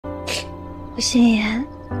心妍，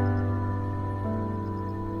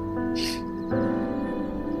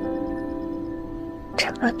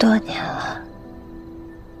这么多年了，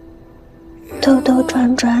兜兜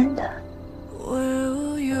转转的，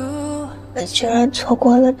我居然错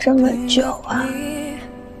过了这么久啊！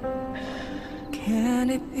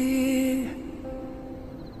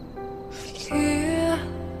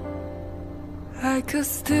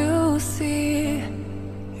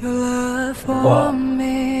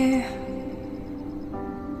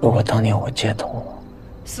如果当年我接通了，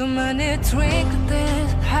你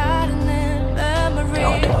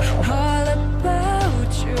要对我说什么？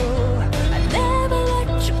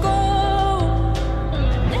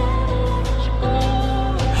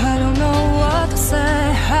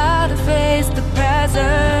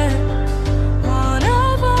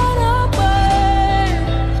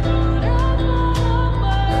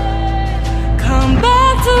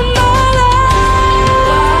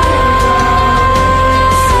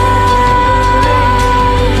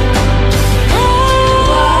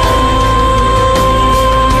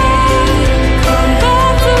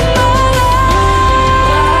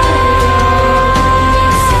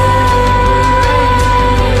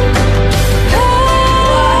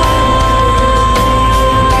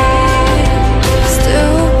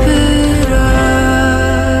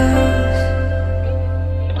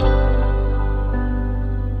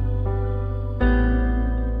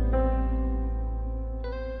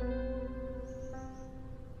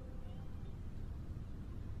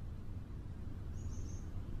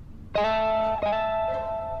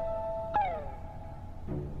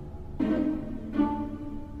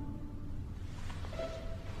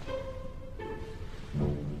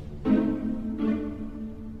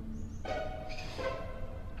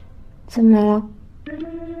怎么了？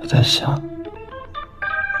我在想，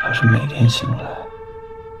要是每天醒来，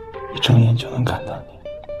一睁眼就能看到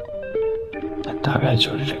你，那大概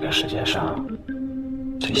就是这个世界上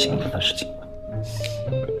最幸福的事情了。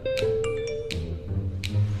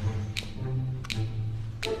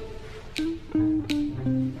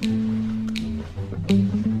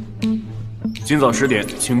今早10点，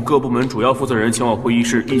请各部门主要负责人前往会议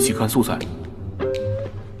室一起看素材。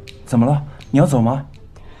怎么了？你要走吗？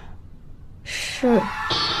是。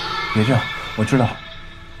别这样，我知道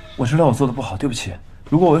我做的不好，对不起。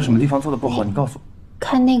如果我有什么地方做的不好，你告诉我。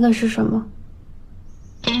看那个是什么？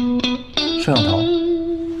摄像头。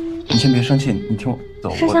你先别生气，你听我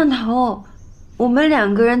走。摄像头，我们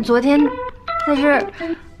2个人昨天在这儿，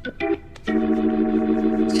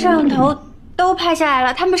摄像头都拍下来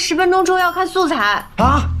了，他们10分钟之后要看素材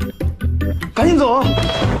啊！赶紧走！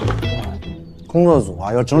工作组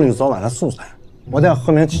啊要整理昨晚的素材，我在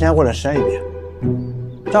后面提前过来筛一遍。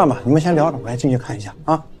这样吧，你们先聊着，我先进去看一下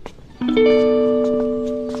啊。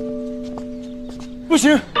不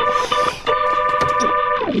行！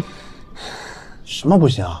什么不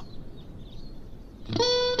行？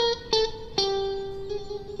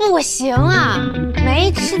不行啊！没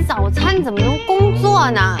吃早餐怎么能工作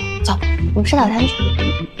呢？走，我们吃早餐去。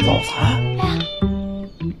早餐？对呀。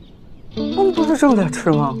我们不是正在吃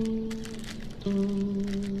吗？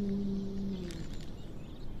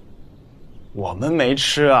我们没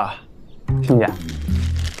吃啊，听见？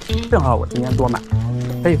正好我今天多买，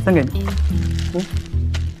可以分给你。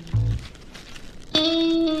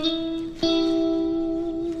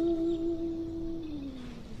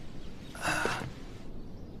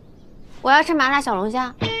我要吃麻辣小龙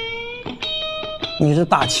虾。你这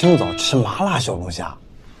大清早吃麻辣小龙虾？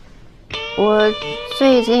我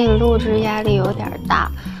最近录制压力有点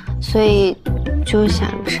大，所以就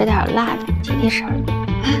想吃点辣的提提神。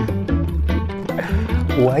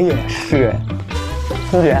我也是，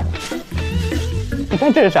同学，你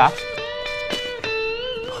看这是啥？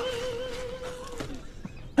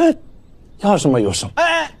哎，要什么有什么。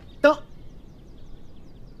哎，等，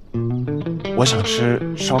我想吃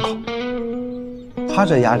烧烤。他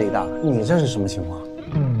这压力大，你这是什么情况？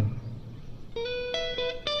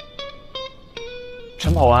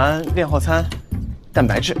晨跑完练好餐，蛋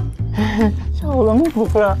白质。小龙不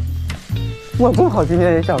喝，我正好今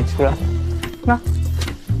天也想吃。那。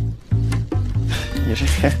也是，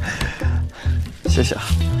谢谢啊。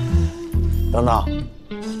等等，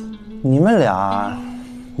你们俩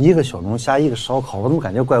一个小龙虾，一个烧烤，我怎么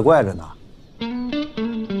感觉怪怪的呢？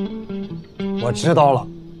我知道了，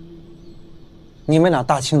你们俩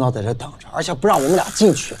大清早在这等着，而且不让我们俩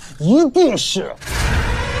进去，一定是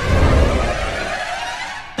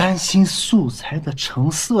担心素材的成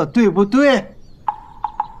色，对不对？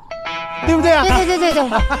对不对啊？对，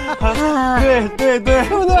对，对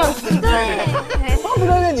不对？对。我不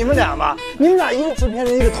相信你们俩吧？你们俩一个制片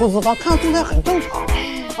人，一个投资方，看素材很正常。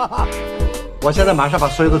我现在马上把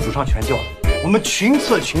所有的主创全叫了，我们群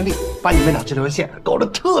策群力，把你们俩这条线搞得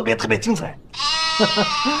特别精彩。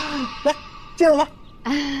来，进来吧。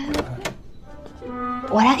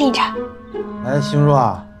我来给你查。哎，星若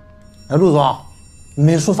啊，哎，陆总，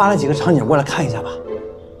美术发了几个场景过来看一下吧。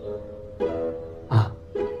啊，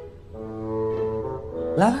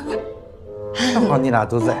来，正好你俩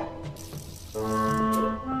都在。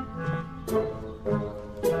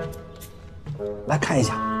来看一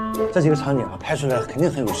下，这几个场景啊，拍出来肯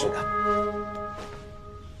定很有质感。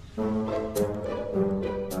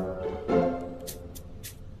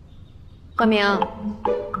何明，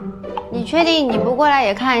你确定你不过来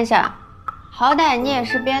也看一下？好歹你也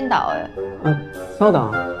是编导哎。稍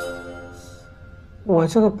等，我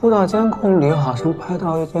这个步道监控里好像拍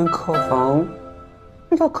到一间客房，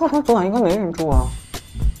这客房昨晚应该没人住啊。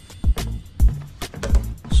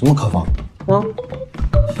什么客房？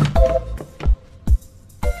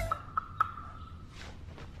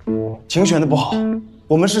景选的不好，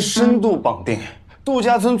我们是深度绑定，度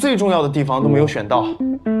假村最重要的地方都没有选到，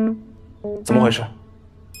怎么回事？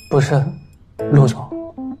不是，陆总，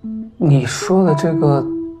你说的这个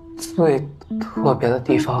最特别的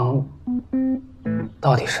地方，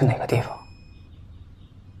到底是哪个地方？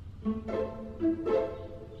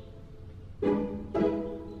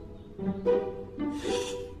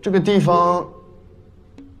这个地方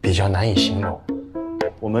比较难以形容，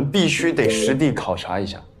我们必须得实地考察一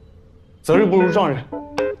下。择日不如撞日，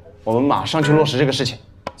我们马上去落实这个事情。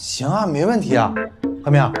行啊，没问题啊。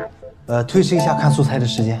何明，推迟一下看素材的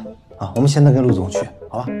时间啊。我们现在跟陆总去，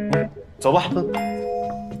好吧？走吧。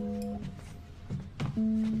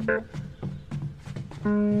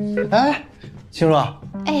哎，星若，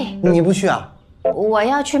哎，你不去啊？我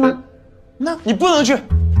要去吗？那你不能去。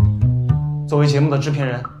作为节目的制片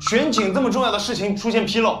人，选景这么重要的事情出现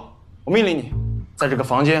纰漏，我命令你在这个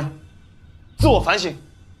房间自我反省。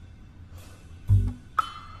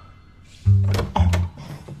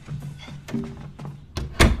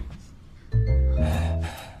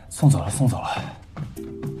送走了。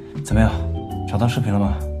怎么样，找到视频了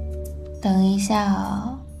吗？等一下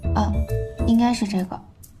啊，应该是这个。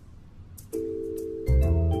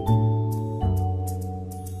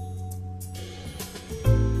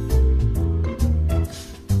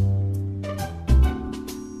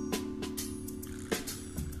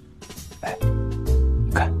哎，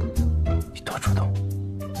你看，你多主动。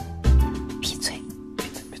闭嘴。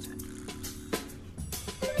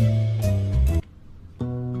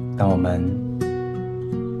但我们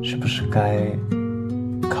是不是该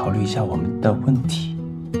考虑一下我们的问题？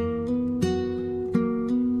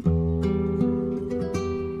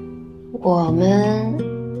我们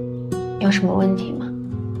有什么问题吗？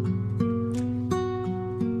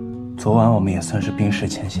昨晚我们也算是冰释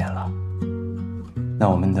前嫌了，那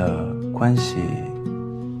我们的关系，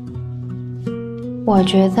我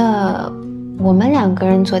觉得我们两个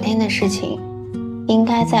人昨天的事情，应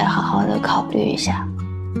该再好好的考虑一下。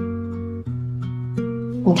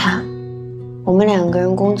你看，我们两个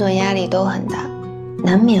人工作压力都很大，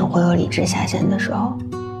难免会有理智下线的时候。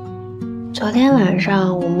昨天晚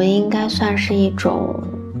上我们应该算是一种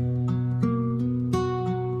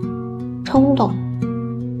冲动，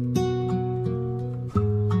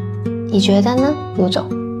你觉得呢，陆总？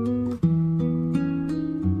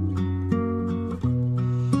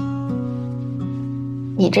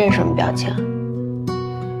你这是什么表情啊？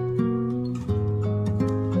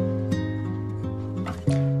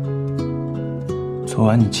昨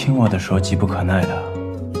晚你亲我的时候急不可耐的，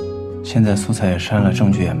现在素材也删了，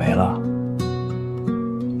证据也没了，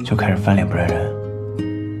就开始翻脸不认人。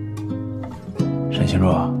沈星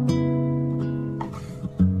若，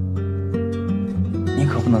你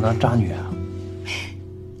可不能当渣女啊！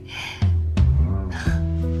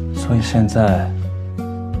所以现在，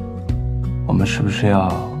我们是不是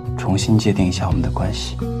要重新界定一下我们的关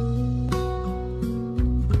系？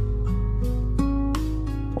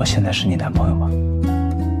我现在是你男朋友吗？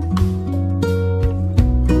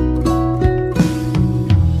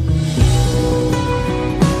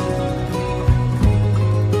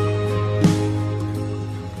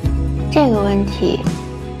这个问题，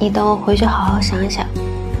你等我回去好好想想。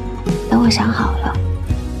等我想好了，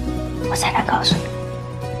我再来告诉你。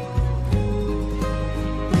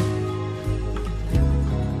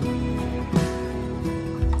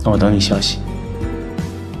那我等你消息。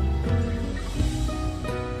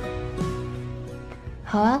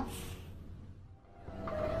好啊。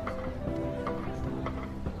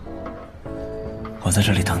我在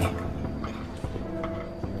这里等你。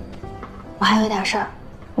我还有点事儿，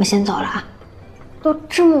我先走了啊。都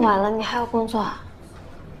这么晚了，你还有工作啊？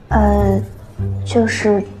就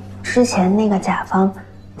是之前那个甲方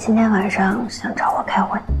今天晚上想找我开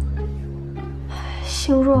会。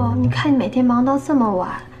心若，你看你每天忙到这么晚，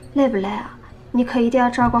累不累啊？你可一定要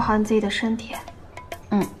照顾好你自己的身体。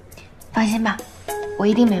放心吧，我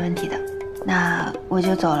一定没问题的。那我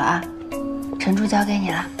就走了啊，陈柱交给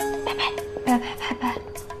你了，拜拜，拜拜拜拜。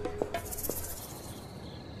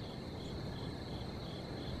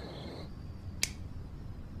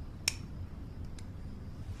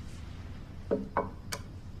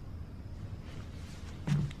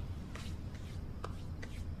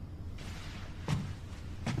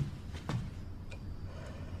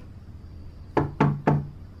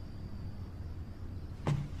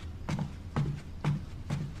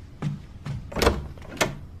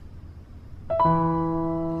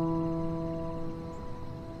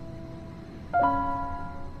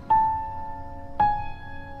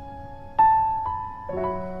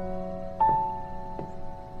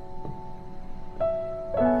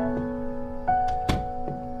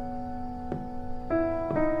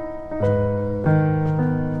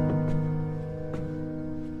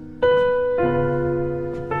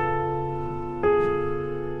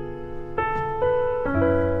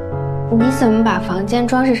你怎么把房间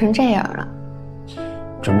装饰成这样了？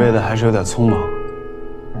准备的还是有点匆忙。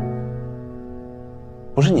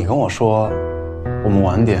不是你跟我说，我们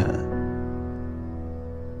晚点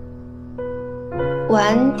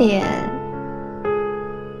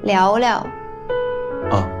聊聊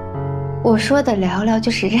啊？我说的聊聊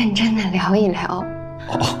就是认真的聊一聊。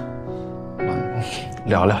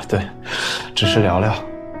聊聊，对，只是聊聊。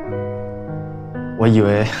我以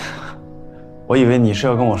为你是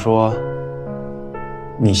要跟我说，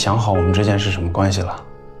你想好我们之间是什么关系了。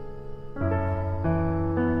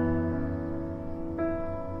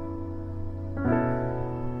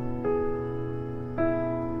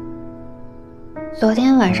昨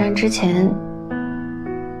天晚上之前，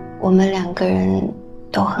我们两个人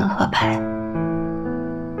都很合拍，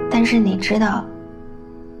但是你知道，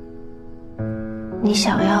你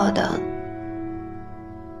想要的，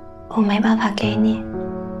我没办法给你，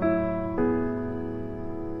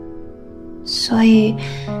所以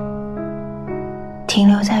停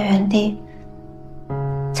留在原地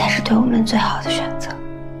才是对我们最好的选择。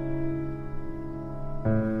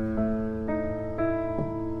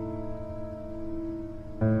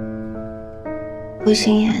陆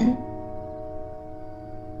星言，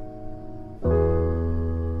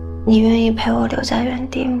你愿意陪我留在原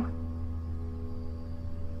地吗？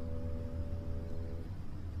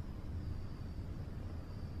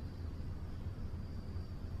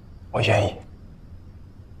我愿意。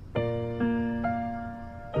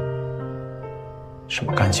什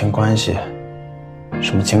么感情关系，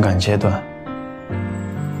什么情感阶段，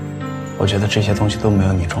我觉得这些东西都没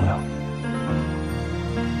有你重要。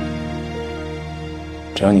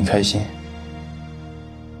只要你开心，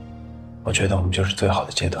我觉得我们就是最好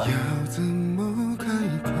的阶段。要怎么开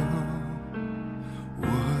口，我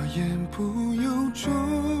言不由衷，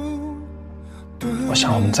我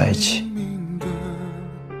想我们在一起。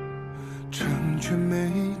成全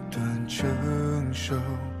每段承受，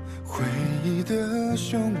回忆的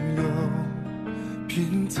汹涌，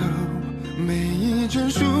拼凑每一帧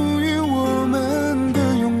属于我们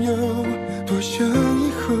的拥有。多想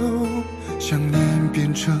以后想念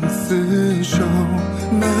变成厮守，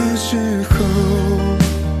那时候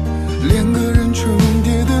两个人重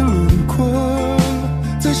叠的轮廓，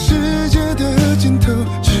在世界的尽头，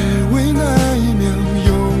只为那一秒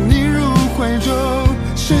拥你入怀中，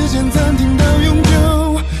时间暂停到永久。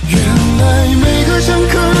原来每个深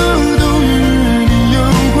刻都与你有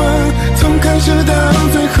关，从开始到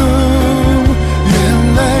最后，原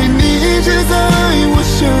来你一直在我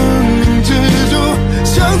生命之中，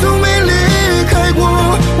像从没离开过。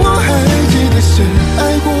我还记得深爱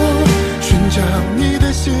过，寻找你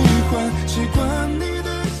的喜欢，习惯你的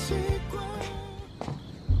习惯。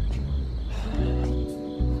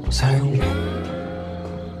305。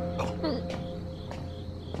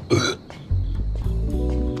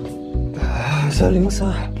303。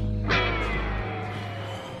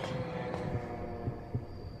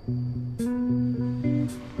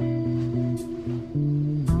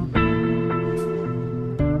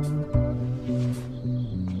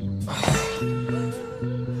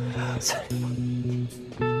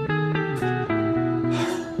308。